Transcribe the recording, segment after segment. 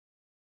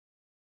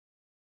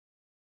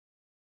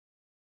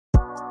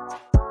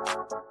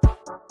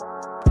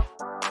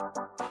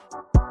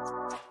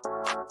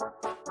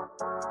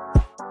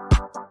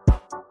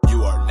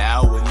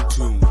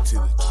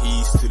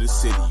the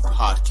City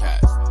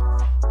podcast.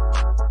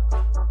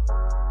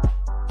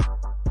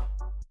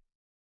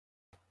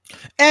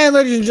 And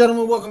ladies and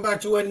gentlemen, welcome back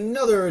to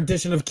another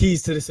edition of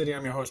Keys to the City.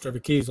 I'm your host, Trevor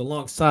Keys,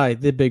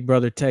 alongside the big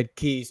brother, Ted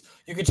Keys.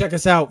 You can check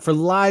us out for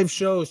live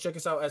shows. Check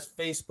us out as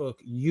Facebook,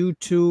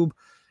 YouTube,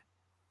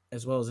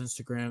 as well as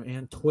Instagram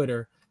and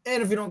Twitter.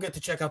 And if you don't get to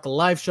check out the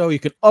live show, you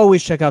can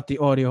always check out the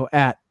audio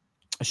at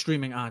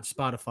streaming on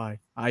Spotify,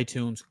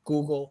 iTunes,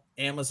 Google,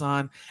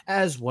 Amazon,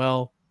 as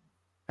well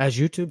as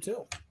YouTube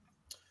too.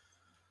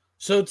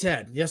 So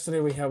Ted, yesterday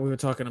we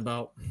talked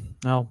about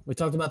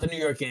the New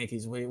York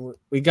Yankees.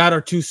 We got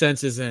our 2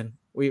 cents in.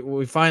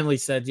 We finally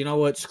said, you know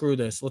what, screw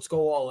this. Let's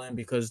go all in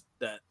because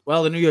the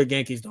New York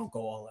Yankees don't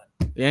go all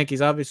in. The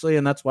Yankees obviously,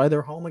 and that's why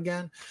they're home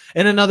again.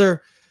 And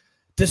another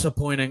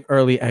disappointing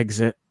early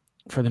exit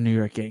for the New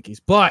York Yankees.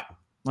 But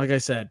like I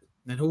said,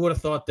 and who would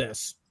have thought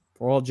this?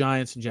 For all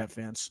Giants and Jet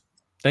fans.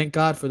 Thank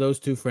God for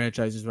those two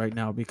franchises right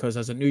now, because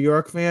as a New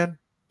York fan,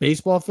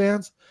 baseball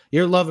fans,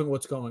 you're loving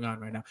what's going on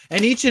right now.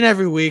 And each and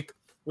every week,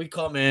 we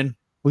come in,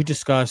 we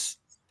discuss,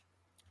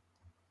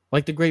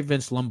 like the great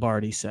Vince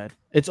Lombardi said,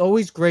 it's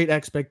always great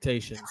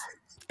expectations.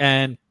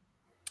 And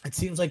it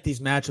seems like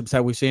these matchups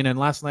that we've seen, and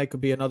last night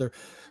could be another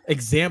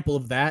example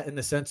of that in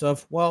the sense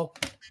of, well,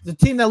 the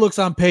team that looks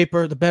on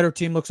paper, the better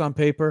team looks on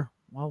paper,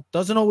 well,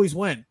 doesn't always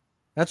win.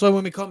 That's why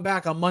when we come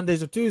back on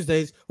Mondays or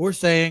Tuesdays, we're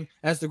saying,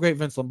 as the great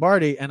Vince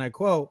Lombardi, and I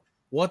quote,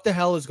 what the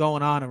hell is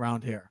going on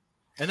around here?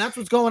 And that's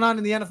what's going on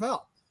in the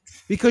NFL.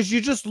 Because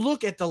you just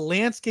look at the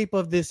landscape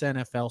of this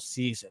NFL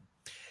season.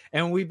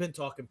 And we've been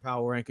talking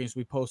power rankings.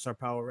 We post our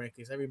power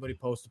rankings. Everybody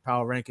posts the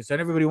power rankings. And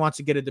everybody wants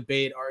to get a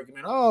debate,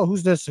 argument. Oh,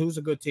 who's this? Who's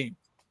a good team?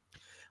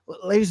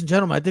 Ladies and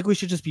gentlemen, I think we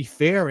should just be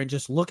fair and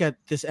just look at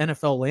this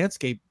NFL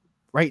landscape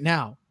right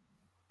now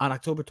on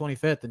October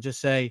 25th and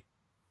just say,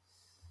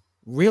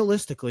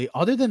 realistically,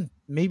 other than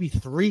maybe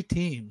 3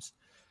 teams,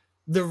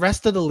 the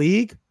rest of the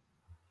league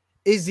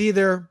is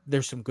either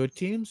there's some good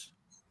teams,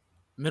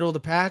 middle of the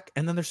pack,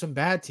 and then there's some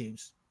bad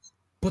teams.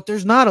 But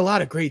there's not a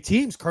lot of great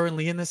teams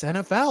currently in this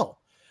NFL,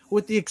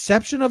 with the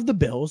exception of the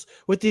Bills,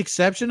 with the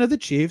exception of the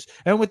Chiefs,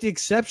 and with the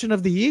exception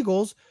of the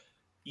Eagles.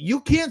 You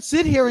can't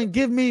sit here and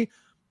give me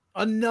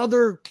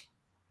another,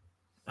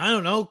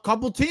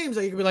 couple teams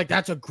that you can be like,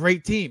 that's a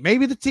great team.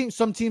 Maybe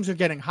some teams are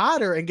getting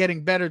hotter and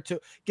getting better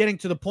getting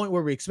to the point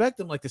where we expect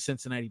them, like the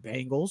Cincinnati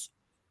Bengals.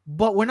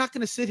 But we're not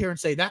going to sit here and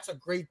say that's a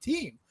great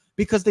team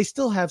because they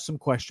still have some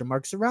question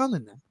marks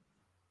surrounding them.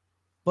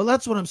 But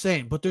that's what I'm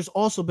saying. But there's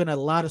also been a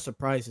lot of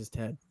surprises,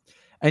 Ted.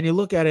 And you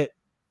look at it,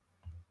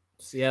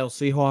 Seattle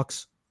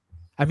Seahawks.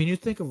 I mean, you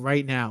think of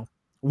right now,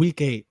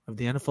 week 8 of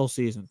the NFL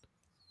season,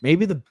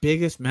 maybe the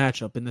biggest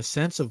matchup in the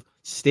sense of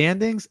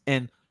standings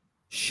and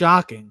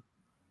shocking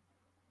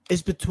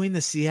is between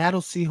the Seattle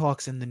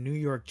Seahawks and the New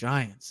York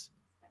Giants.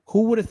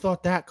 Who would have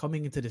thought that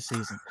coming into the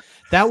season?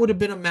 That would have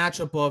been a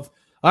matchup of,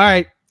 all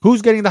right,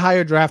 who's getting the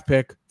higher draft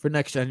pick for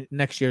next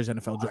year's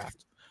NFL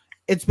draft?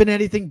 It's been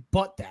anything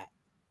but that.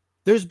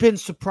 There's been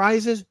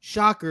surprises,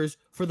 shockers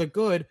for the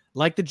good,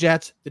 like the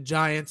Jets, the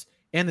Giants,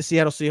 and the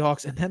Seattle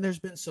Seahawks. And then there's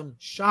been some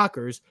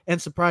shockers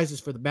and surprises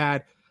for the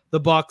bad. The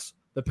Bucs,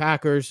 the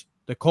Packers,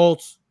 the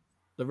Colts,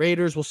 the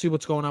Raiders. We'll see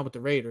what's going on with the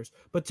Raiders.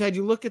 But, Ted,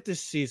 you look at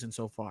this season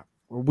so far.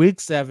 We're week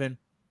 7.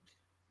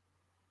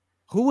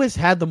 Who has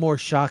had the more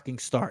shocking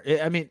start?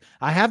 I mean,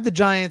 I have the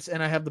Giants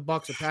and I have the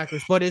Bucs or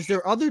Packers. But is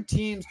there other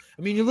teams?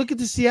 I mean, you look at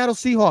the Seattle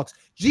Seahawks.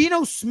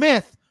 Geno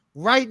Smith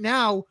right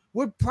now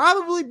would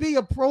probably be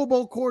a Pro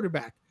Bowl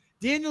quarterback.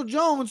 Daniel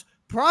Jones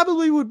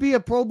probably would be a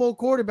Pro Bowl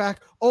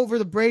quarterback over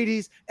the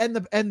Bradys and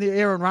the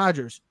Aaron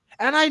Rodgers.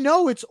 And I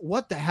know it's,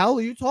 what the hell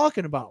are you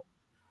talking about?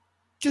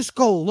 Just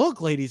go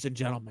look, ladies and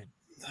gentlemen.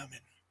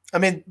 I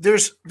mean,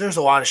 there's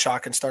a lot of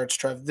shocking starts,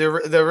 Trev. There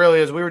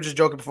really is. We were just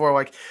joking before,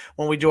 like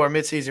when we do our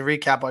midseason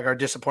recap, like our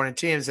disappointing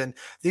teams, and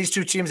these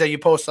 2 teams that you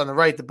post on the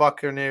right, the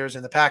Buccaneers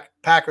and the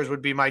Packers,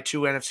 would be my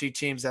 2 NFC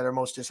teams that are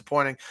most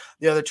disappointing.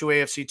 The other 2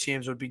 AFC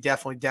teams would be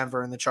definitely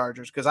Denver and the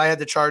Chargers, because I had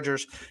the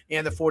Chargers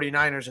and the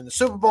 49ers in the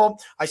Super Bowl.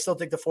 I still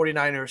think the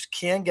 49ers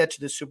can get to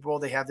the Super Bowl.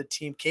 They have the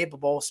team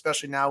capable,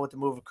 especially now with the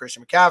move of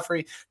Christian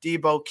McCaffrey,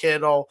 Debo,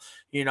 Kittle,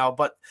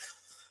 but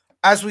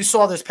as we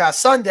saw this past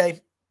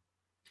Sunday,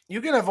 you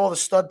can have all the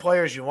stud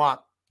players you want.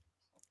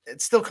 It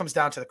still comes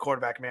down to the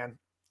quarterback, man.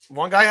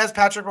 One guy has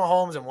Patrick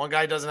Mahomes and one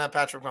guy doesn't have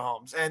Patrick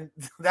Mahomes. And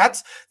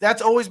that's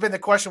always been the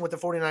question with the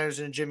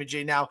 49ers and Jimmy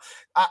G. Now,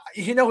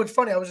 it's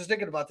funny. I was just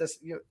thinking about this.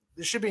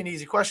 This should be an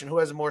easy question. Who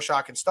has a more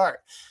shocking start?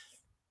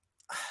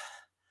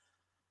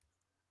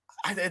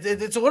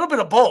 It's a little bit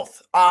of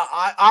both.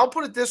 I'll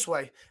put it this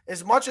way.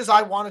 As much as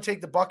I want to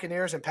take the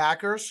Buccaneers and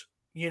Packers,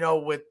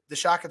 with the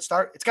shock and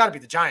start, it's got to be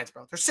the Giants,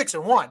 bro. They're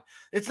 6-1.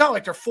 It's not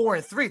like they're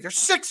 4-3. They're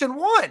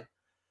 6-1.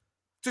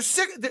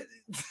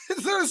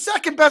 They're the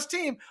second best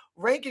team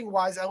ranking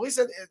wise, at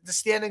least the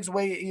standings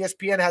way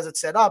ESPN has it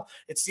set up.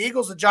 It's the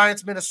Eagles, the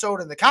Giants,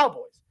 Minnesota, and the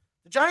Cowboys.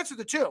 The Giants are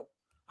the 2.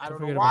 I don't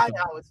know why,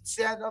 how it's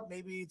set up.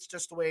 Maybe it's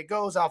just the way it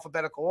goes,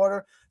 alphabetical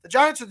order. The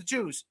Giants are the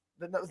 2s,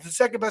 the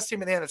second best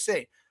team in the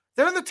NFC.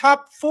 They're in the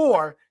top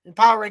 4 in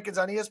power rankings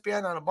on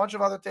ESPN, on a bunch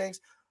of other things.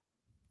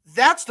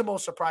 That's the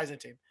most surprising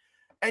team.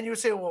 And you would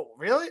say, well,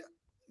 really?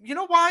 You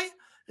know why?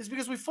 It's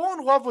because we fall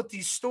in love with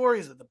these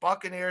stories of the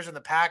Buccaneers and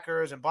the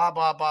Packers and blah,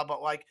 blah, blah.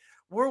 But, like,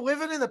 we're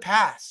living in the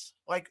past.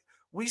 Like,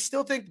 we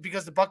still think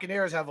because the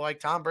Buccaneers have, like,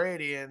 Tom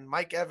Brady and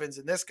Mike Evans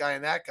and this guy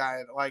and that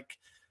guy, like,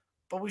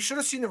 but we should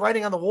have seen the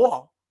writing on the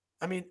wall.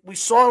 I mean, we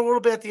saw it a little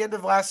bit at the end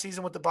of last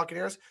season with the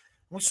Buccaneers.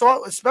 We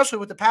saw it especially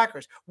with the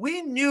Packers.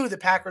 We knew the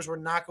Packers were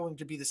not going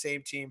to be the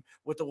same team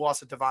with the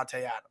loss of Davante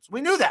Adams.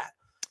 We knew that.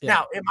 Yeah.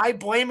 Now, am I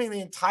blaming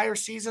the entire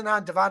season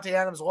on Davante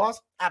Adams'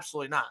 loss?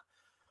 Absolutely not.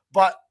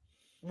 But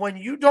when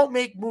you don't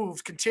make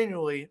moves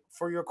continually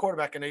for your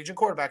quarterback, an aging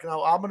quarterback, and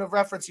I'm going to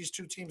reference these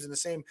two teams in the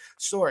same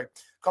story.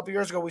 A couple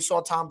years ago, we saw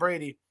Tom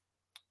Brady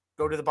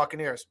go to the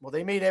Buccaneers. Well,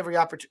 they made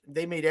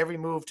every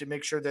move to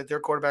make sure that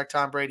their quarterback,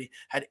 Tom Brady,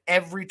 had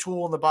every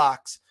tool in the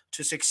box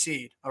to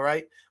succeed. All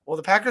right. Well,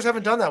 the Packers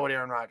haven't done that with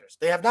Aaron Rodgers.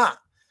 They have not.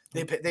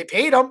 They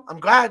paid him.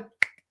 I'm glad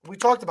we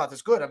talked about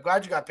this. Good. I'm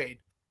glad you got paid.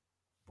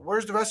 But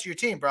where's the rest of your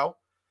team, bro?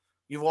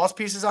 You've lost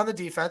pieces on the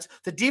defense.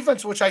 The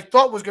defense, which I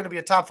thought was going to be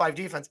a top 5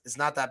 defense, is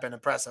not that been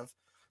impressive.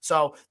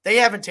 So they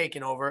haven't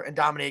taken over and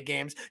dominated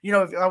games. You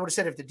know, if I would have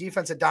said if the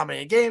defense had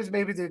dominated games,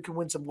 maybe they could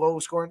win some low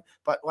scoring.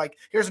 But, like,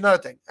 here's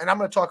another thing. And I'm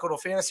going to talk a little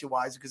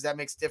fantasy-wise because that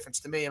makes a difference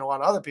to me and a lot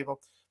of other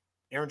people.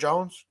 Aaron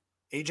Jones,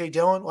 A.J.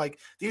 Dillon, like,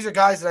 these are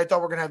guys that I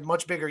thought were going to have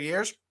much bigger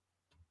years.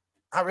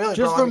 Not really.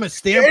 Just from a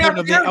standpoint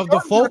of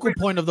the focal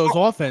point of those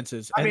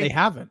offenses, and they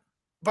haven't.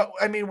 But,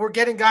 I mean, we're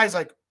getting guys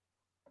like,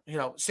 you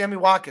know, Sammy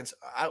Watkins.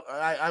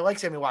 I like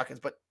Sammy Watkins,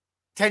 but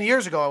 10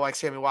 years ago I liked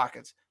Sammy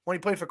Watkins when he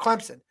played for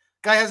Clemson.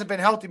 Guy hasn't been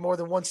healthy more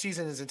than one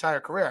season in his entire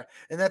career.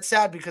 And that's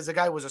sad because the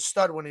guy was a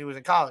stud when he was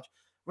in college.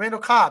 Randall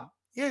Cobb,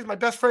 yeah, he's my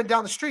best friend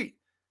down the street.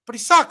 But he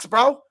sucks,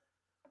 bro.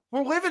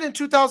 We're living in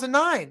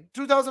 2009,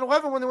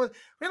 2011 when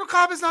Randall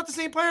Cobb is not the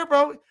same player,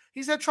 bro.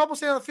 He's had trouble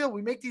staying on the field.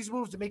 We make these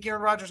moves to make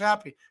Aaron Rodgers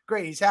happy.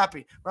 Great, he's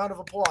happy. Round of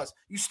applause.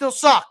 You still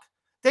suck.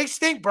 They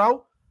stink,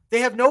 bro. They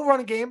have no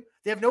running game.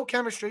 They have no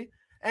chemistry.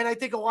 And I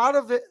think a lot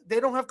of it, they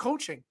don't have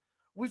coaching.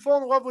 We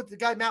fall in love with the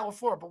guy, Matt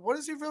LaFleur, but what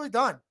has he really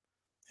done?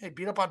 Hey,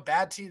 beat up on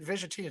bad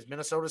division teams.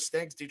 Minnesota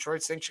stinks.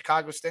 Detroit stinks.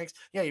 Chicago stinks.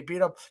 Yeah, you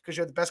beat up because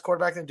you're the best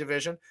quarterback in the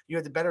division. You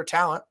had the better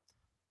talent.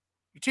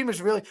 Your team is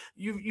really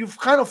you've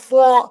kind of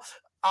fall.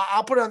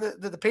 I'll put it on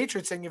the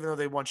Patriots thing, even though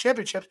they won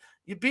championships.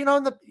 You've been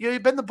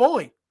the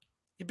bully.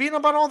 You beat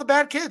up on all the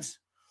bad kids.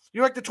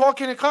 You're like the tall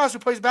kid in class who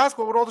plays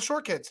basketball with all the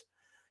short kids.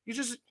 You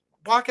just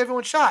block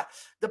everyone's shot.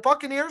 The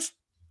Buccaneers,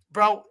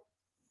 bro.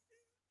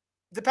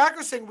 The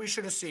Packers thing we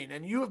should have seen,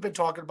 and you have been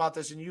talking about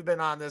this, and you've been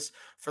on this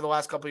for the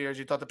last couple of years.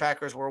 You thought the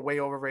Packers were way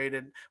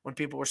overrated when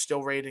people were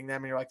still rating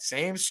them, and you're like,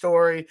 same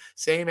story,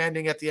 same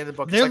ending at the end of the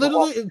book. They're like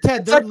literally,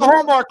 Ted, they're like the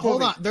Hallmark movie.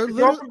 Hold on. They're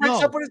literally,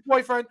 breaks up with his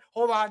boyfriend.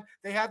 Hold on.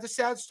 They have the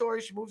sad story.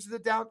 She moves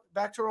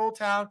back to her old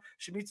town.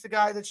 She meets the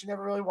guy that she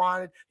never really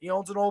wanted. He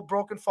owns an old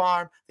broken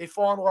farm. They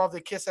fall in love.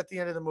 They kiss at the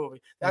end of the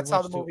movie. That's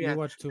how the movie ends. You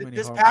watch too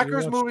many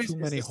Packers movies. Too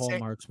many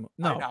Hallmarks.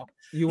 No,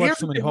 you watch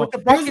too many Hallmarks.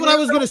 Here's what I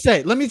was going to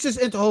say. Let me just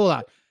hold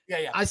on.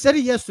 Yeah. I said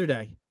it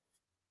yesterday.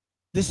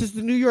 This is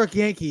the New York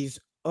Yankees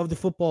of the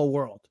football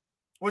world.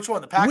 Which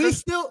one? The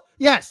Packers?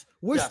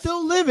 We're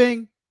still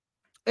living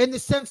in the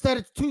sense that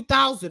it's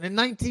 2000 and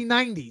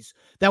 1990s.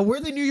 That we're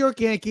the New York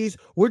Yankees.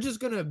 We're just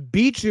going to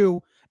beat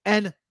you,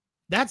 and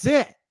that's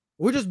it.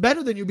 We're just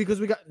better than you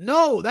because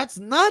no, that's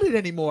not it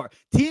anymore.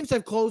 Teams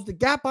have closed the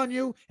gap on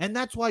you, and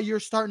that's why you're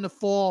starting to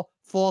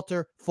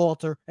falter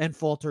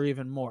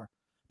even more.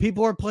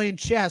 People are playing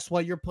chess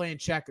while you're playing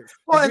checkers.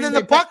 Well, and then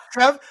the Bucs,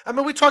 Trev. I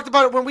mean, we talked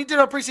about it when we did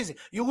our preseason.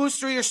 You lose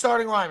 3 of your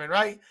starting linemen,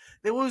 right?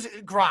 They lose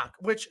Gronk,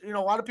 which, you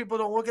know, a lot of people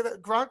don't look at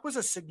it. Gronk was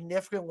a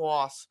significant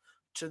loss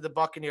to the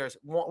Buccaneers.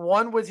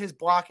 One with his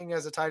blocking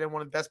as a tight end,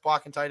 one of the best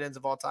blocking tight ends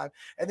of all time.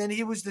 And then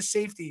he was the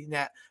safety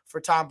net for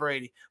Tom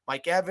Brady.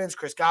 Mike Evans,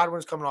 Chris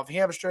Godwin's coming off a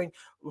hamstring.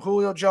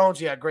 Julio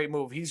Jones, yeah, great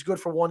move. He's good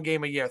for 1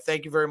 game a year.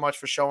 Thank you very much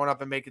for showing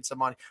up and making some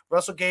money.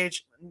 Russell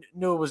Gage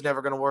knew it was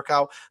never going to work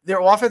out. Their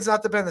offense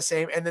not been the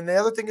same. And then the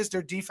other thing is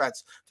their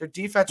defense. Their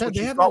defense,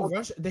 they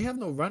have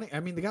no running.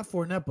 I mean, they got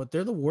Fournette, but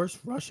they're the worst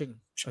rushing.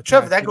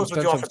 Trevor, that goes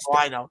with the offensive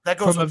line now. That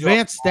goes from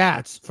advanced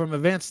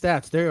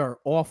stats. They are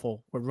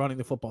awful with running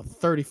the football.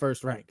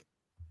 31st rank.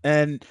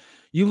 And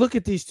you look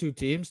at these two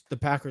teams, the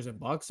Packers and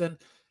Bucs, and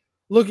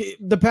look,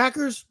 the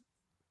Packers,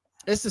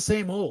 it's the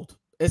same old.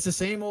 It's the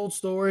same old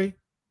story.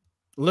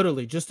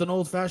 Literally, just an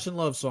old-fashioned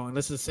love song.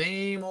 That's the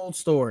same old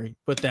story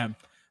with them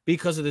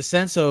because of the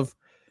sense of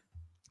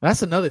 –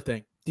 that's another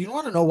thing. Do you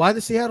want to know why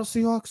the Seattle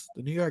Seahawks,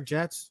 the New York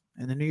Jets,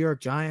 and the New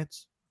York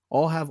Giants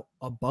all have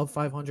above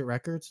 500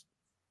 records?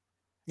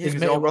 Yeah,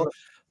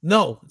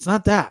 no, it's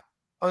not that.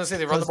 I was going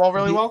to say they run the ball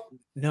really well?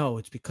 No,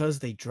 it's because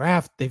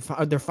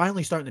they're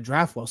finally starting to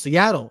draft well.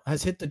 Seattle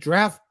has hit the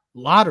draft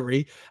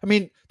lottery. I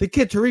mean, the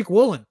kid Tariq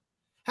Woolen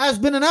has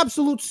been an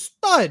absolute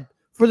stud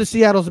for the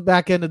Seattle's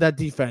back end of that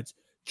defense.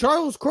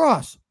 Charles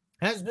Cross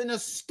has been a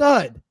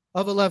stud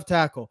of a left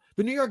tackle.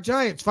 The New York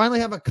Giants finally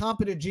have a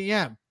competent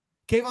GM.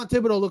 Kayvon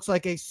Thibodeau looks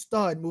like a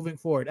stud moving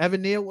forward.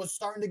 Evan Neal was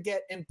starting to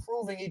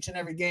improving each and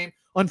every game.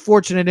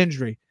 Unfortunate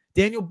injury.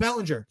 Daniel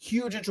Bellinger,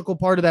 huge integral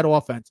part of that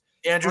offense.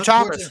 Andrew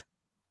Thomas.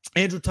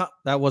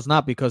 That was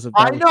not because of.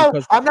 I know.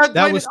 I'm not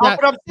blaming it,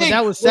 but I'm saying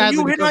that was when sadly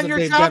you hit because on of your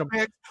Dave draft Gettleman.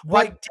 picks,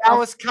 like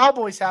Dallas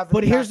Cowboys have.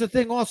 But here's the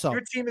thing, also,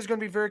 your team is going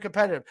to be very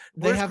competitive.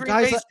 They Where's have Green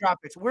guys Bay's like-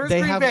 draft picks? Where's they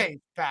Green have- Bay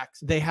packs?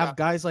 They have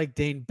guys like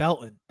Dane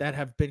Belton that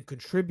have been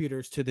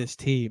contributors to this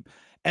team,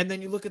 and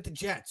then you look at the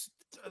Jets.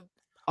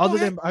 Other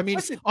than, I mean,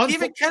 listen,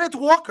 even Kenneth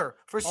Walker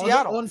for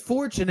Seattle.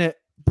 Unfortunate,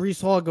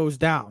 Breece Hall goes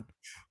down,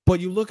 but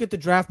you look at the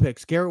draft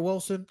picks. Garrett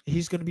Wilson,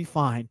 he's going to be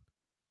fine.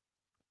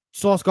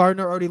 Sauce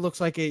Gardner already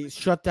looks like a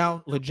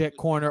shutdown, legit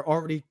corner.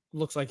 Already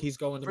looks like he's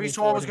going to. Breece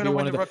Hall was going to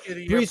win the Rookie of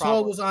the Year. Breece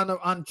Hall was on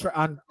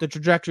the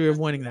trajectory of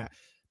winning that.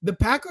 The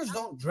Packers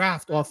don't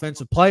draft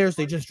offensive players;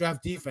 they just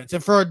draft defense.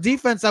 And for a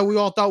defense that we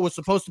all thought was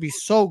supposed to be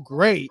so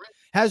great,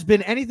 has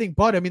been anything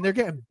but. I mean, they're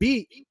getting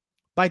beat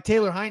by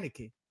Taylor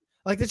Heineke.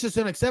 Like, this is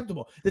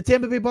unacceptable. The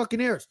Tampa Bay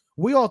Buccaneers,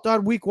 we all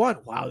thought week 1,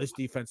 wow, this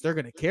defense, they're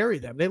going to carry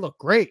them. They look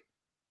great.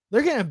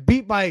 They're getting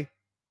beat by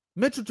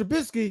Mitchell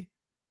Trubisky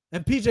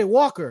and PJ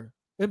Walker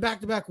in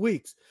back-to-back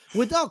weeks.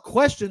 Without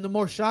question, the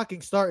more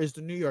shocking start is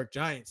the New York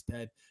Giants,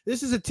 Ted.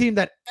 This is a team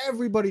that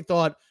everybody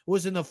thought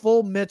was in the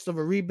full midst of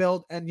a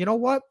rebuild. And you know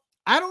what?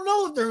 I don't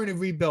know if they're in a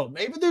rebuild.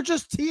 Maybe they're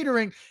just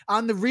teetering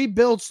on the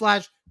rebuild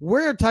 /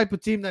 we're a type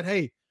of team that,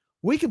 hey,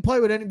 we can play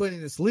with anybody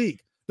in this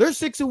league. They're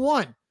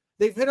 6-1.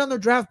 They've hit on their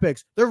draft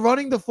picks. They're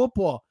running the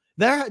football.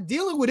 They're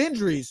dealing with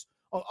injuries.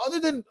 Other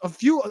than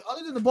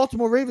the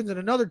Baltimore Ravens and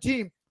another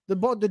team,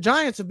 the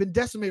Giants have been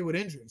decimated with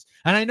injuries.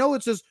 And I know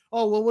it says,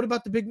 oh, well, what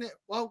about the big name?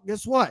 Well,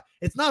 guess what?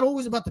 It's not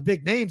always about the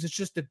big names. It's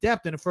just the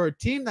depth. And for a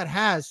team that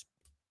has,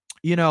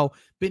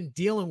 been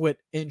dealing with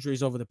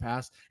injuries over the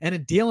past and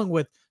in dealing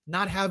with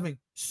not having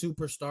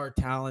superstar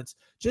talents,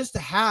 just to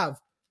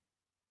have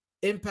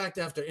impact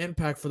after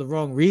impact for the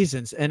wrong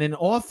reasons, and an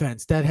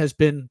offense that has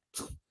been,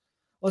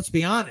 let's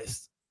be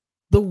honest,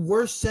 the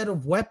worst set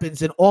of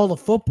weapons in all of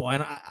football.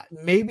 And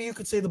maybe you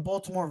could say the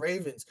Baltimore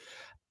Ravens.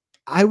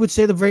 I would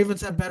say the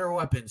Ravens have better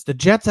weapons. The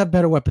Jets have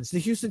better weapons. The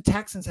Houston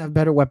Texans have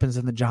better weapons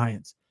than the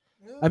Giants.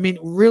 I mean,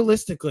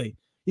 realistically,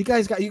 you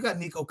got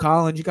Nico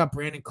Collins, you got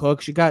Brandon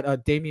Cooks, you got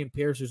Dameon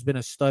Pierce, who's been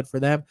a stud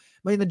for them.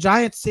 I mean, the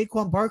Giants,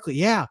 Saquon Barkley,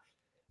 yeah.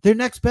 Their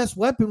next best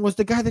weapon was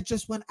the guy that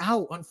just went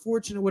out,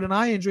 unfortunate, with an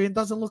eye injury, and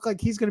doesn't look like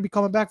he's going to be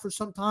coming back for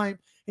some time,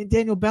 in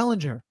Daniel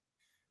Bellinger.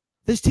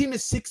 This team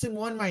is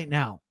 6-1 right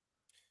now.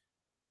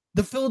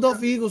 The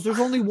Philadelphia Eagles, there's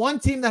only one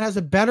team that has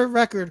a better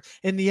record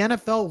in the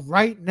NFL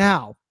right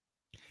now.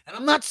 And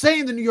I'm not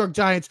saying the New York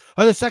Giants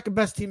are the second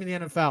best team in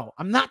the NFL.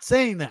 I'm not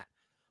saying that.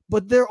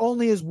 But there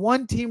only is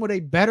one team with a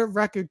better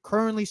record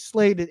currently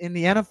slated in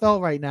the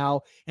NFL right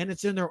now, and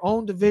it's in their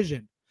own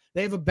division.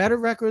 They have a better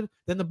record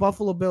than the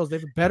Buffalo Bills. They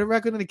have a better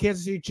record than the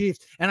Kansas City Chiefs.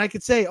 And I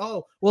could say,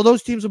 oh, well,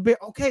 those teams will be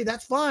okay.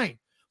 That's fine.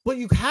 But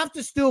you have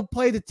to still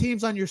play the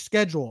teams on your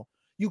schedule.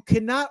 You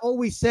cannot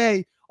always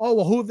say, oh,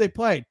 well, who have they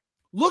played?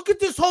 Look at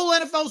this whole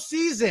NFL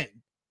season.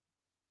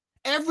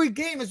 Every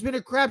game has been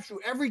a crapshoot.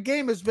 Every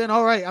game has been,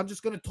 all right, I'm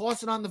just going to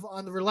toss it on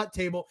the roulette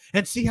table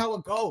and see how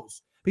it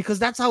goes. Because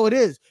that's how it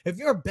is. If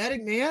you're a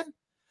betting man,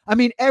 I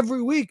mean,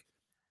 every week,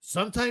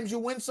 sometimes you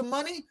win some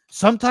money.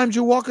 Sometimes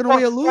you're walking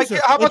away a loser.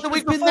 How about the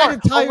week before? That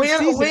entire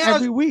season,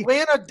 every week.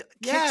 Atlanta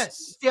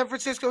kicks San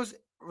Francisco's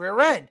rear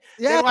end.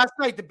 Yeah. Then last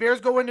night, the Bears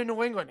go into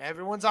New England.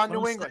 Everyone's on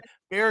New England.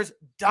 Bears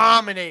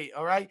dominate.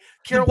 All right.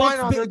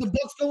 Carolina. The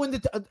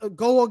Bucs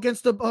go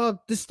against the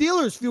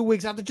Steelers a few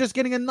weeks after just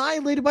getting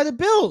annihilated by the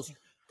Bills.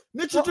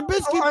 Mitchell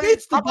Trubisky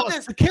beats the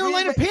Bucs. The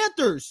Carolina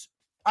Panthers.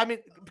 I mean,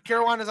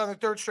 Carolina's on the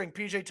third string.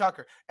 PJ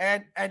Tucker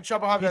and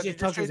Chuba Hubbard. PJ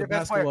Tucker's a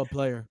basketball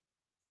player.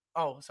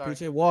 Oh, sorry.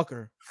 PJ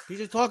Walker.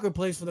 PJ Tucker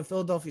plays for the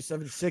Philadelphia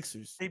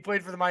 76ers. He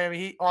played for the Miami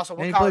Heat. Also,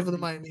 he played for the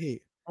Miami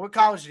Heat. What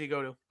college did he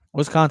go to?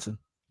 Wisconsin.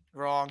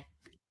 Wrong.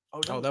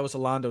 Oh, that was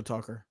Alonzo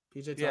Tucker.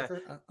 PJ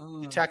Tucker?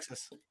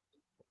 Texas.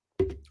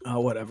 Oh,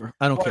 whatever.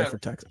 I don't care for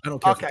Texas. I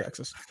don't care for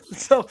Texas.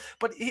 So,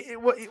 but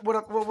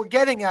what we're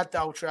getting at,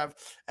 though, Trev,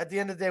 at the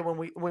end of the day,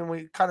 when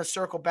we kind of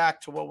circle back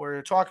to what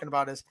we're talking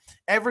about, is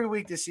every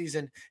week this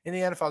season in the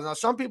NFL. Now,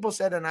 some people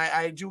said, and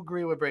I do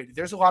agree with Brady,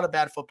 there's a lot of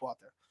bad football out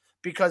there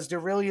because there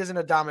really isn't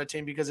a dominant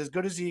team. Because as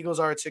good as the Eagles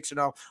are at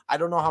 6-0, I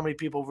don't know how many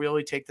people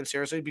really take them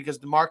seriously. Because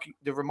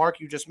the remark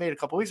you just made a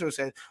couple weeks ago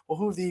said, well,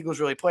 who have the Eagles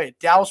really played?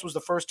 Dallas was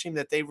the first team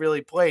that they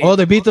really played. Oh,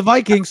 they beat the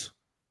Vikings.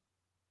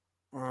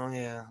 Oh,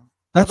 yeah.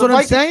 That's what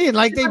I'm saying.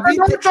 Like, they beat.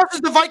 No one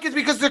trusts the Vikings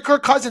because they're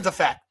Kirk Cousins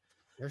effect.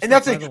 And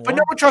that's it. But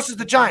no one trusts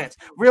the Giants.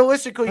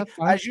 Realistically,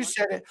 as you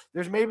said it,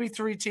 there's maybe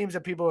 3 teams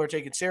that people are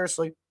taking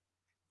seriously.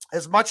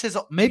 As much as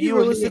maybe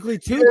realistically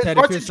too, Ted,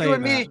 as much as you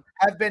and me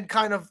have been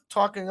kind of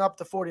talking up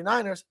the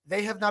 49ers,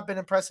 they have not been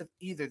impressive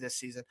either this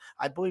season.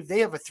 I believe they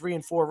have a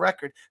 3-4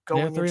 record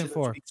going into this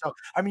week. So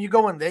I mean, you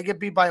go in, they get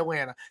beat by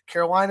Atlanta.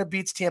 Carolina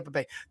beats Tampa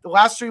Bay. The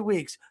last 3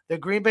 weeks, the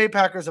Green Bay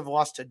Packers have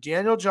lost to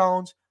Daniel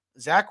Jones,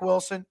 Zach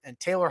Wilson, and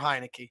Taylor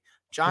Heineke.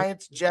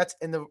 Giants, Jets,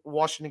 and the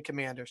Washington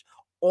Commanders.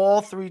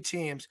 All 3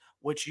 teams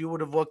which you would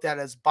have looked at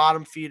as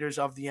bottom feeders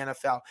of the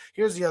NFL.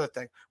 Here's the other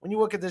thing. When you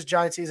look at this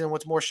Giants season,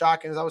 what's more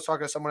shocking is I was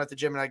talking to someone at the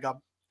gym, and I go,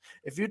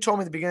 If you told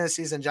me at the beginning of the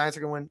season Giants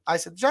are going to win, I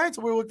said Giants.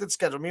 We looked at the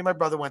schedule. Me and my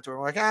brother went through it.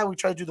 We're like, we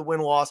try to do the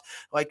win-loss.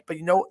 Like, but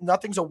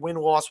nothing's a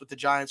win-loss with the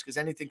Giants because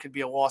anything could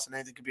be a loss and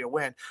anything could be a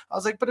win. I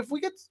was like, but if we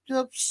get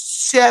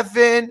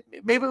 7,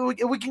 maybe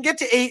if we can get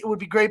to 8, it would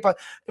be great. But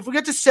if we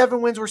get to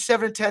 7 wins, we're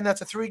 7-10.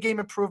 That's a 3-game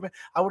improvement.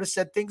 I would have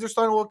said things are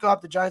starting to look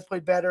up. The Giants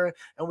played better,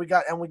 and we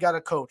got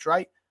a coach,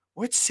 right?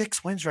 We're at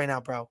 6 wins right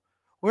now, bro.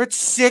 We're at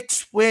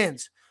 6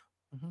 wins.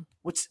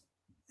 Which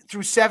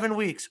through 7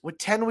 weeks with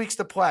 10 weeks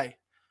to play.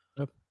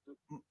 Yep.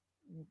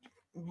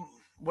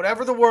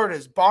 Whatever the word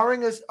is,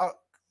 barring a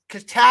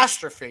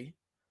catastrophe,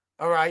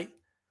 all right,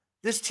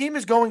 this team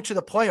is going to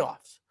the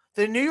playoffs.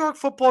 The New York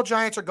Football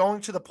Giants are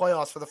going to the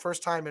playoffs for the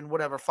first time in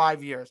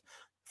 5 years.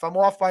 If I'm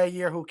off by a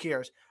year, who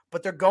cares?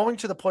 But they're going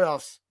to the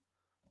playoffs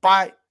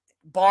by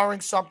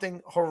barring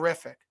something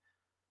horrific.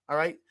 All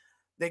right.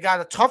 They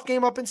got a tough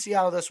game up in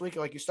Seattle this week,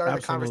 like you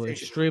started the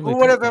conversation. Who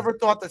would have ever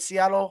thought that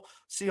Seattle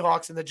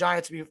Seahawks and the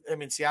Giants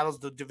Seattle's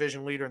the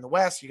division leader in the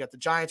West. You got the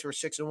Giants who are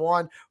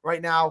 6-1 right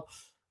now.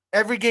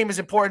 Every game is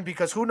important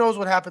because who knows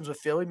what happens with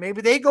Philly.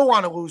 Maybe they go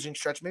on a losing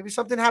stretch. Maybe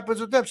something happens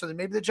with them. So then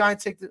maybe the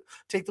Giants take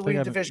the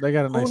lead division. They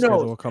got a nice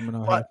schedule coming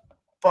on.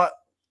 But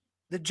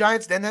the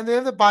Giants, and then they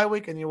have the bye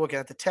week, and you're looking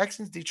at the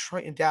Texans,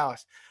 Detroit, and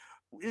Dallas.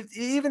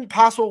 Even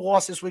possible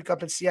loss this week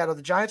up in Seattle.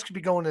 The Giants could be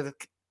going to the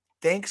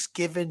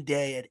Thanksgiving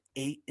Day at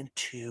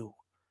 8-2.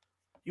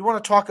 You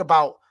want to talk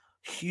about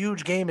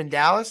huge game in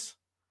Dallas?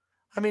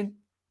 I mean,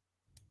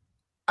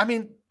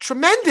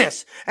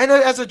 tremendous. And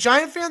as a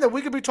Giant fan that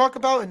we could be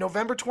talking about in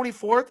November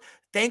 24th,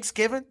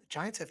 Thanksgiving, the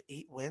Giants have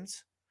 8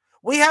 wins.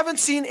 We haven't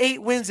seen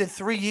 8 wins in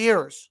 3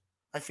 years,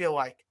 I feel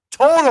like.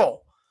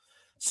 Total.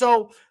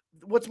 So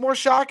what's more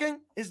shocking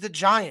is the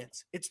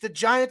Giants. It's the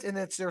Giants, and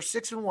they're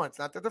 6-1. It's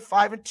not that they're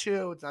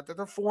 5-2. It's not that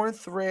they're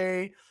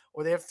 4-3.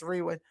 Or they have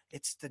 3 wins.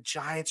 It's the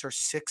Giants are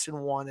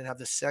 6-1 and have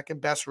the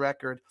second best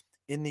record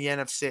in the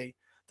NFC.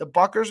 The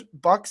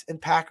Bucks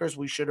and Packers,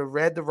 we should have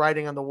read the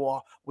writing on the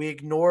wall. We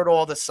ignored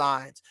all the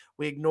signs.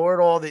 We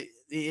ignored all the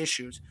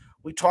issues.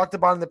 We talked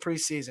about in the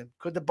preseason.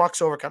 Could the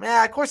Bucks overcome?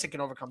 Yeah, of course they can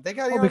overcome. They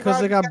got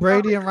because they got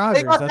Brady and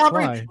Rodgers. That's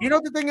why. You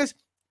know the thing is,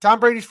 Tom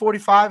Brady's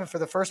 45, and for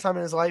the first time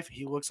in his life,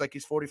 he looks like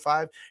he's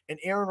 45. And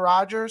Aaron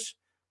Rodgers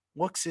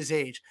looks his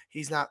age.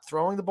 He's not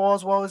throwing the ball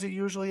as well as he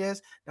usually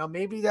is. Now,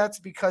 maybe that's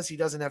because he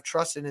doesn't have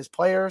trust in his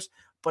players.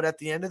 But at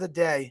the end of the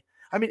day,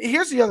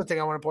 here's the other thing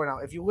I want to point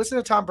out. If you listen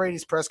to Tom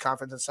Brady's press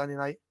conference on Sunday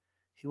night,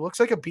 he looks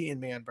like a beaten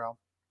man, bro.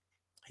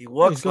 He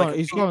looks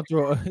he's going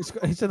through.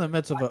 He's in the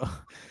midst of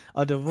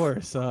a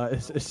divorce.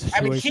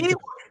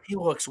 He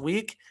looks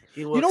weak.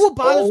 He looks. You know what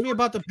bothers me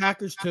about the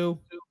Packers too?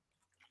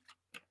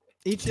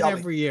 Each and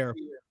every year.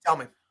 Tell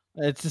me.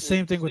 It's the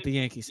same thing with the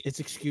Yankees. It's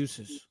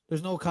excuses.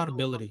 There's no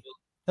accountability.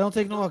 They don't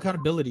take no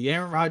accountability.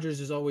 Aaron Rodgers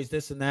is always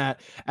this and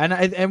that.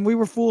 And we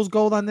were fool's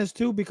gold on this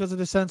too because of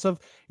the sense of,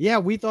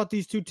 we thought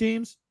these two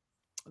teams,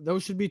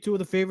 those should be 2 of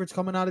the favorites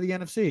coming out of the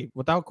NFC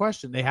without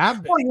question. They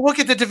have been. Well, you look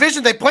at the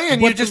division they play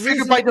in, you just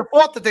figure by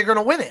default that they're going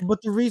to win it.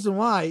 But the reason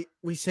why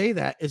we say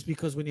that is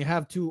because when you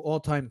have 2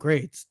 all-time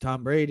greats,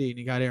 Tom Brady and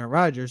you got Aaron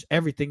Rodgers,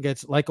 everything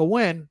gets like a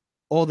win.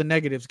 All the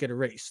negatives get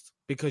erased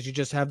because you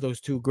just have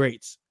those 2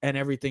 greats and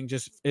everything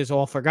just is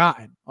all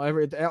forgotten.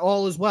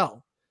 All is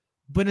well.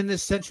 But in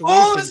this situation,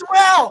 all is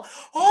well.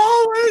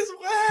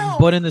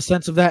 But in the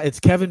sense of that, it's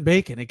Kevin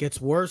Bacon. It gets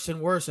worse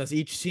and worse as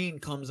each scene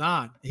comes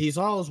on. He's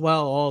all is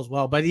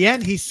well. By the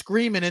end, he's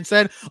screaming and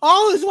said,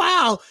 "All is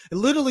well,"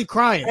 literally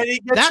crying. And he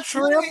gets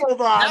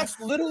trampled on. That's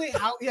literally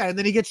how. Yeah, and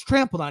then he gets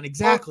trampled on.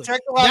 Exactly. Well,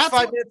 check the last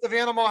 5 minutes of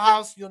Animal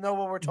House. You'll know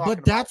what we're talking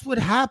about. But that's what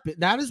happened.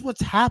 That is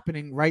what's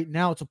happening right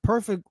now. It's a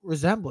perfect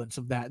resemblance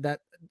of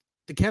that.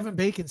 The Kevin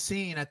Bacon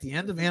scene at the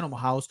end of Animal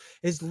House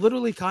is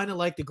literally kind of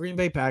like the Green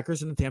Bay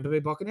Packers and the Tampa Bay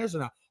Buccaneers are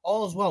now.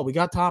 All is well. We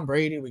got Tom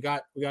Brady. We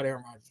got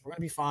Aaron Rodgers. We're gonna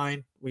be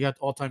fine. We got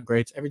all-time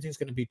greats. Everything's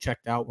gonna be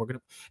checked out.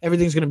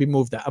 Everything's gonna be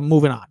moved out. I'm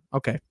moving on.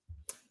 Okay.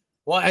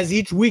 Well, as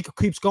each week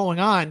keeps going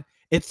on,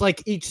 it's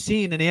like each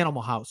scene in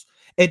Animal House.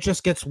 It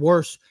just gets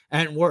worse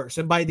and worse.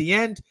 And by the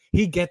end,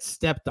 he gets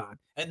stepped on.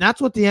 And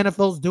that's what the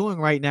NFL is doing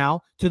right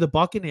now to the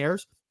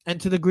Buccaneers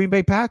and to the Green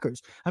Bay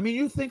Packers.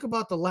 You think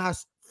about the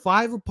last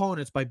 5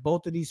 opponents by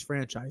both of these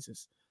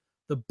franchises.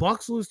 The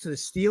Bucs lose to the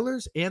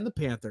Steelers and the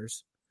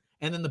Panthers,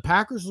 and then the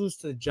Packers lose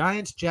to the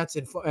Giants, Jets,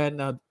 and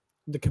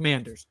the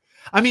Commanders.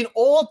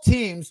 All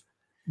teams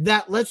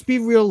that, let's be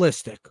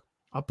realistic,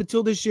 up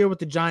until this year with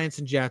the Giants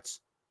and Jets,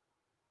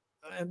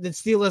 and the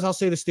Steelers, I'll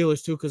say the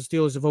Steelers too, because the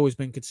Steelers have always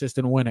been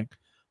consistent in winning.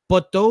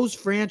 But those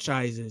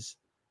franchises,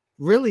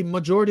 really,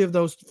 majority of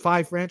those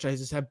 5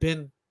 franchises have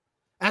been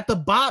at the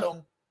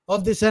bottom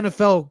of this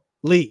NFL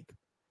league.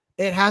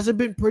 It hasn't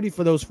been pretty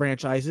for those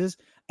franchises,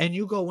 and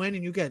you go in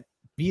and you get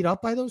beat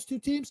up by those 2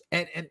 teams.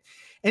 And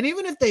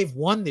even if they've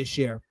won this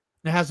year,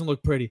 it hasn't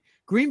looked pretty.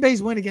 Green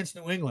Bay's win against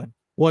New England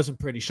wasn't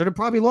pretty. Should have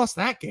probably lost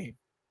that game.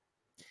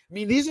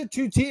 These are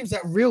 2 teams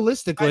that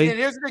realistically. And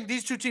here's the thing: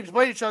 these 2 teams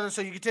played each other,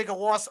 so you can take a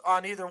loss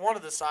on either one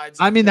of the sides.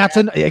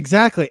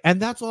 Exactly,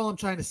 and that's all I'm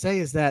trying to say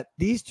is that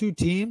these 2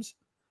 teams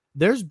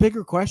there's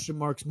bigger question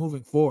marks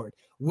moving forward.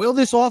 Will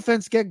this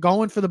offense get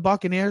going for the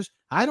Buccaneers?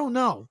 I don't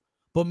know.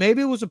 But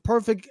maybe it was a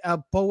perfect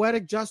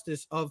poetic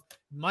justice of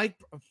Mike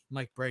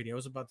Brady. I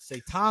was about to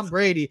say Tom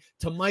Brady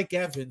to Mike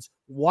Evans,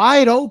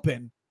 wide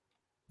open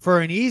for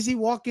an easy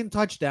walk-in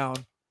touchdown,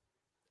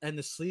 and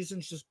the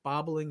season's just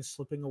bobbling,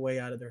 slipping away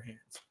out of their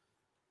hands.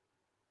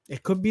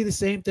 It could be the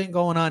same thing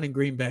going on in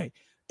Green Bay.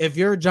 If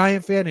you're a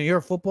Giant fan and you're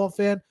a football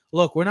fan,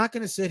 look, we're not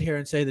going to sit here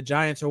and say the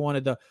Giants are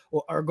going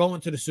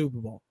to the Super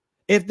Bowl.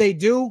 If they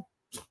do,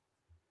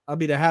 I'll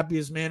be the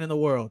happiest man in the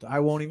world. I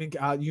won't even,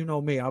 you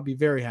know me, I'll be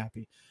very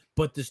happy.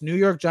 But this New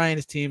York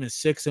Giants team is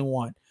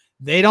 6-1.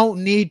 They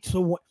don't need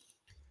to win.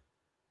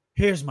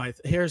 Here's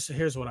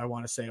what I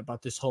want to say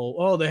about this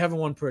whole, they haven't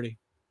won pretty.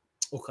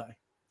 Okay.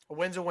 A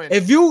win's a win.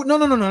 If you, no,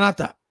 not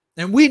that.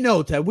 And we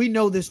know, Ted, we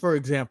know this, for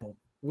example.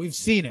 We've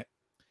seen it.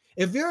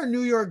 If you're a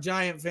New York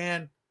Giant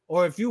fan,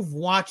 or if you've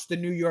watched the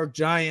New York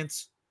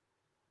Giants,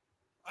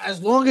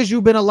 as long as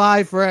you've been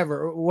alive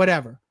forever, or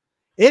whatever,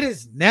 it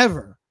has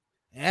never,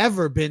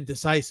 ever been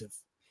decisive.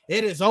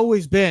 It has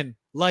always been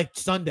like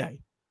Sunday.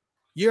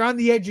 You're on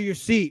the edge of your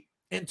seat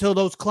until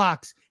those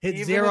clocks hit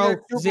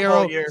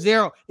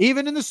 0-0-0.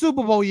 Even in the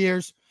Super Bowl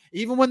years,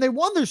 even when they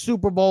won their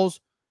Super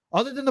Bowls,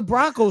 other than the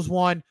Broncos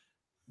won,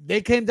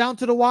 they came down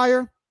to the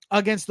wire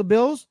against the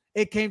Bills.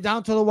 It came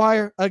down to the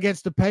wire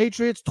against the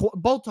Patriots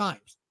both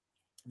times.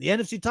 The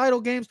NFC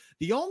title games,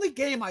 the only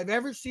game I've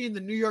ever seen the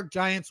New York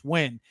Giants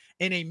win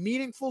in a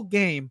meaningful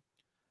game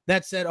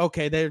that said,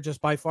 okay, they're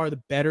just by far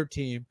the better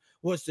team,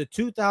 was the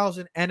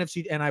 2000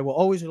 NFC, and I will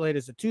always relate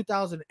as the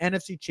 2000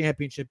 NFC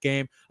Championship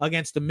game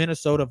against the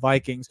Minnesota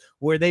Vikings,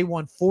 where they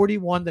won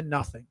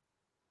 41-0.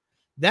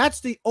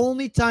 That's the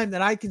only time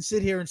that I can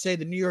sit here and say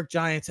the New York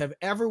Giants have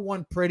ever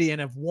won pretty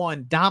and have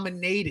won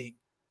dominating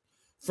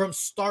from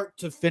start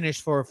to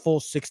finish for a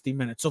full 60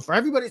 minutes. So for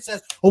everybody that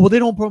says, they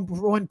don't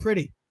win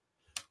pretty.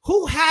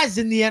 Who has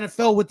in the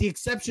NFL, with the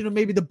exception of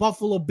maybe the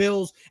Buffalo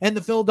Bills and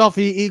the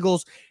Philadelphia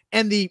Eagles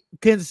and the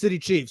Kansas City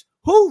Chiefs,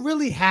 who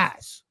really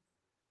has?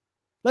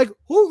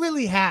 Who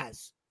really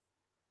has?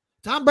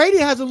 Tom Brady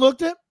hasn't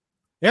looked it.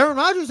 Aaron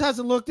Rodgers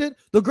hasn't looked it.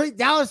 The great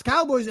Dallas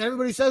Cowboys,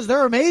 everybody says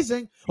they're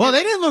amazing. Well,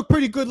 they didn't look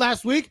pretty good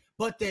last week,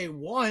 but they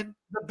won.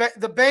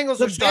 The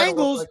Bengals are starting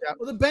to look like that.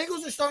 Well, the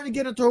Bengals are starting to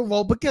get into a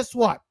roll, but guess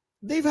what?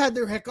 They've had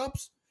their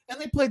hiccups,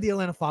 and they played the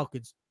Atlanta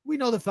Falcons. We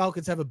know the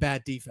Falcons have a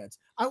bad defense.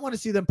 I want to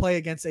see them play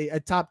against a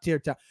top-tier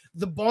team.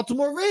 The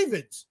Baltimore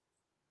Ravens,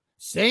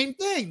 same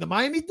thing. The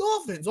Miami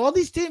Dolphins, all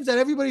these teams that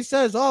everybody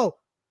says,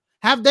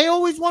 have they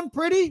always won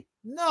pretty?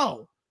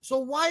 No. So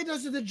why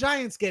doesn't the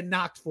Giants get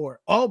knocked for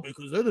it?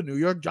 Because they're the New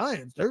York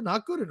Giants. They're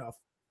not good enough.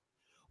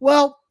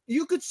 Well,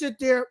 you could sit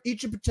there,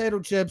 eat your potato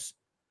chips,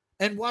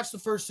 and watch the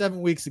first 7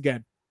 weeks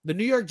again. The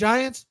New York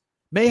Giants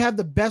may have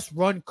the best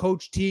run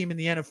coach team in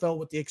the NFL,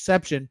 with the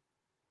exception,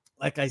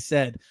 like I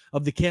said,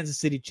 of the Kansas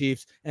City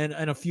Chiefs and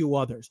a few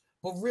others.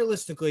 But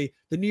realistically,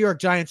 the New York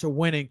Giants are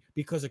winning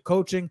because of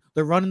coaching.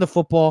 They're running the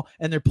football,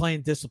 and they're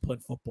playing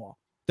disciplined football.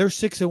 They're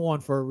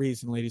 6-1 for a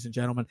reason, ladies and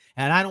gentlemen.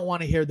 And I don't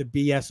want to hear the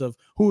BS of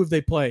who have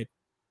they played.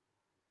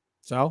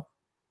 So,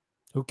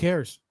 who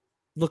cares?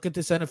 Look at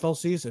this NFL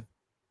season.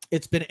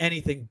 It's been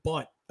anything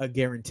but a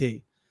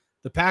guarantee.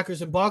 The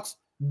Packers and Bucks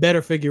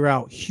better figure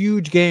out.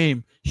 Huge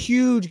game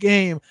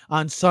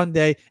on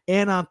Sunday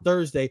and on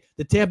Thursday.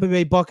 The Tampa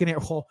Bay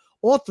Buccaneers,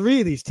 all three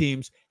of these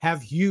teams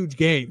have huge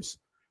games.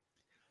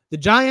 The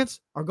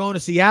Giants are going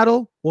to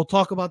Seattle. We'll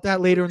talk about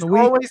that later in the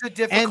week. Always a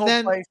difficult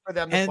place for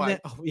them to play.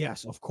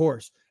 Yes, of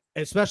course.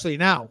 Especially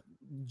now.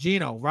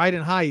 Gino,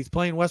 riding high. He's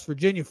playing West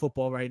Virginia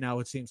football right now,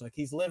 it seems like.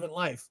 He's living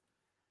life.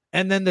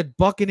 And then the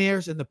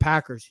Buccaneers and the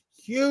Packers.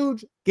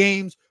 Huge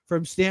games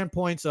from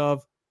standpoints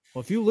of,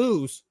 if you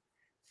lose,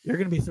 you're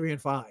going to be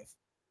 3-5.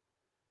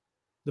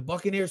 The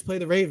Buccaneers play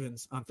the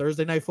Ravens on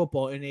Thursday Night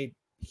Football in a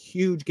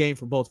huge game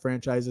for both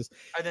franchises.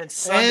 And then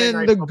Sunday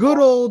night the football. Good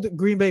old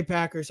Green Bay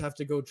Packers have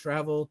to go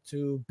travel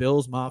to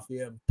Bills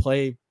Mafia and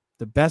play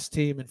the best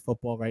team in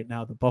football right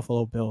now, the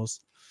Buffalo Bills.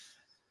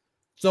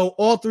 So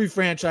all three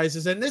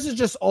franchises, and this is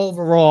just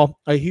overall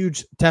a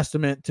huge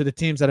testament to the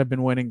teams that have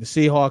been winning, the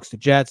Seahawks, the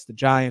Jets, the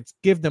Giants.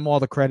 Give them all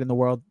the credit in the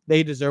world.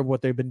 They deserve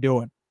what they've been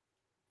doing.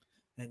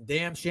 And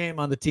damn shame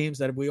on the teams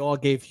that we all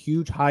gave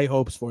huge high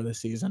hopes for this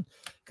season,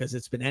 because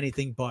it's been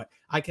anything but.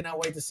 I cannot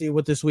wait to see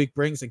what this week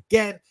brings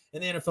again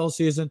in the NFL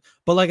season.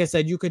 But like I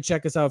said, you could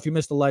check us out. If you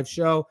missed the live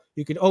show,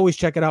 you can always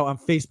check it out on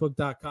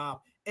Facebook.com.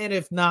 And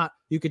if not,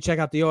 you can check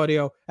out the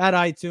audio at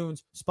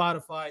iTunes,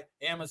 Spotify,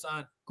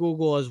 Amazon,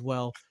 Google as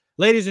well.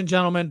 Ladies and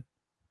gentlemen,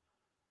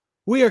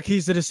 we are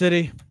Keys to the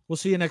City. We'll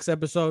see you next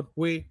episode.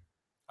 We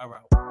are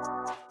out.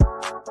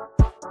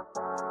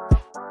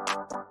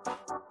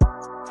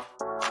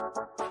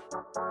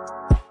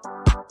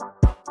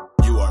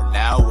 You are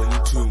now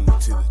in tune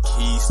to the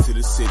Keys to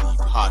the City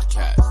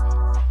podcast.